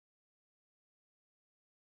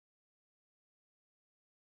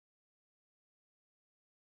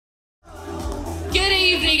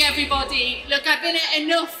everybody. Look, I've been at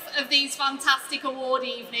enough of these fantastic award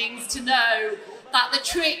evenings to know that the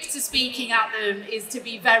trick to speaking at them is to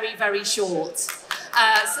be very, very short.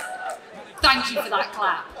 So thank you for that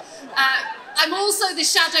clap. I'm also the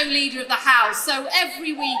shadow leader of the House, so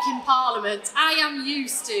every week in Parliament I am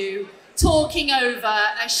used to talking over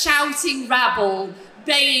a shouting rabble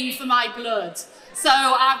baying for my blood. So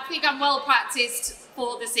I think I'm well practiced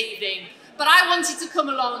for this evening. But I wanted to come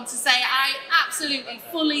along to say I absolutely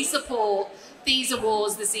fully support these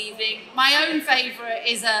awards this evening. My own favourite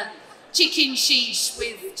is a chicken shish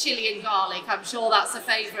with chilli and garlic. I'm sure that's a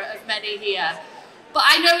favourite of many here. But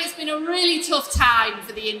I know it's been a really tough time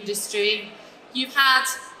for the industry. You've had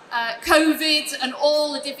COVID and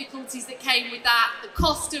all the difficulties that came with that, the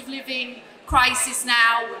cost of living crisis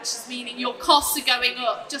now, which is meaning your costs are going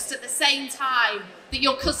up just at the same time that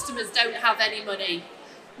your customers don't have any money.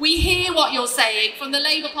 We hear what you're saying. From the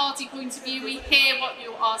Labour Party point of view, we hear what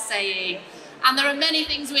you are saying. And there are many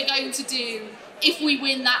things we're going to do if we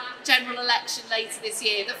win that general election later this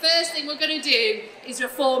year. The first thing we're going to do is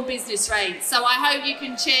reform business rates. So I hope you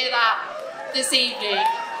can cheer that this evening.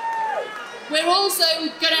 We're also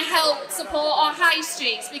going to help support our high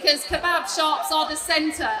streets because kebab shops are the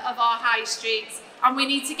centre of our high streets and we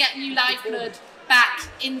need to get new lifeblood back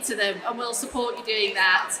into them, and we'll support you doing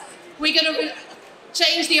that. We're going to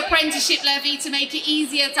change the apprenticeship levy to make it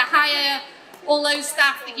easier to hire all those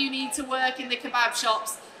staff that you need to work in the kebab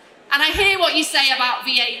shops. And I hear what you say about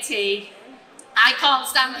VAT. I can't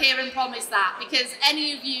stand here and promise that, because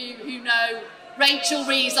any of you who know Rachel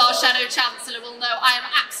Reeves, our Shadow Chancellor, will know I am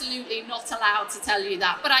absolutely not allowed to tell you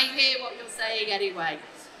that, but I hear what you're saying anyway.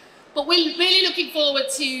 But we're really looking forward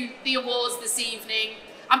to the awards this evening.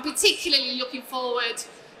 I'm particularly looking forward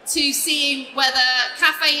to seeing whether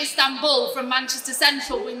Cafe Istanbul from Manchester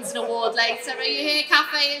Central wins an award later. Are you here,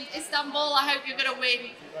 Cafe Istanbul? I hope you're going to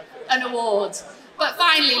win an award. But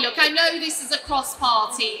finally, look, I know this is a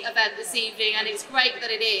cross-party event this evening, and it's great that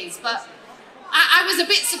it is, but I was a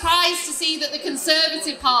bit surprised to see that the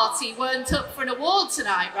Conservative Party weren't up for an award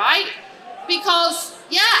tonight, right? Because,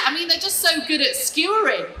 yeah, I mean, they're just so good at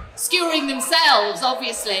skewering themselves,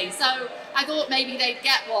 obviously. So I thought maybe they'd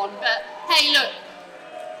get one, but hey, look,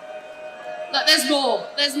 there's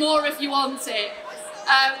more if you want it.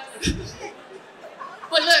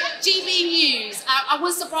 But look, GB News, I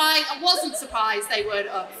wasn't surprised they weren't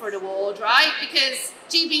up for an award, right? Because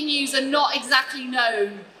GB News are not exactly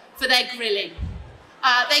known for their grilling.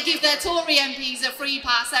 They give their Tory MPs a free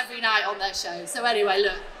pass every night on their show. So anyway,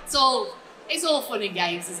 look, it's all fun and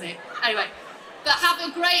games, isn't it? Anyway, but have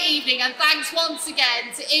a great evening, and thanks once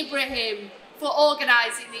again to Ibrahim for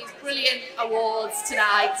organising these brilliant awards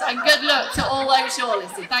tonight, and good luck to all those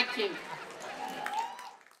shortlisted. Thank you.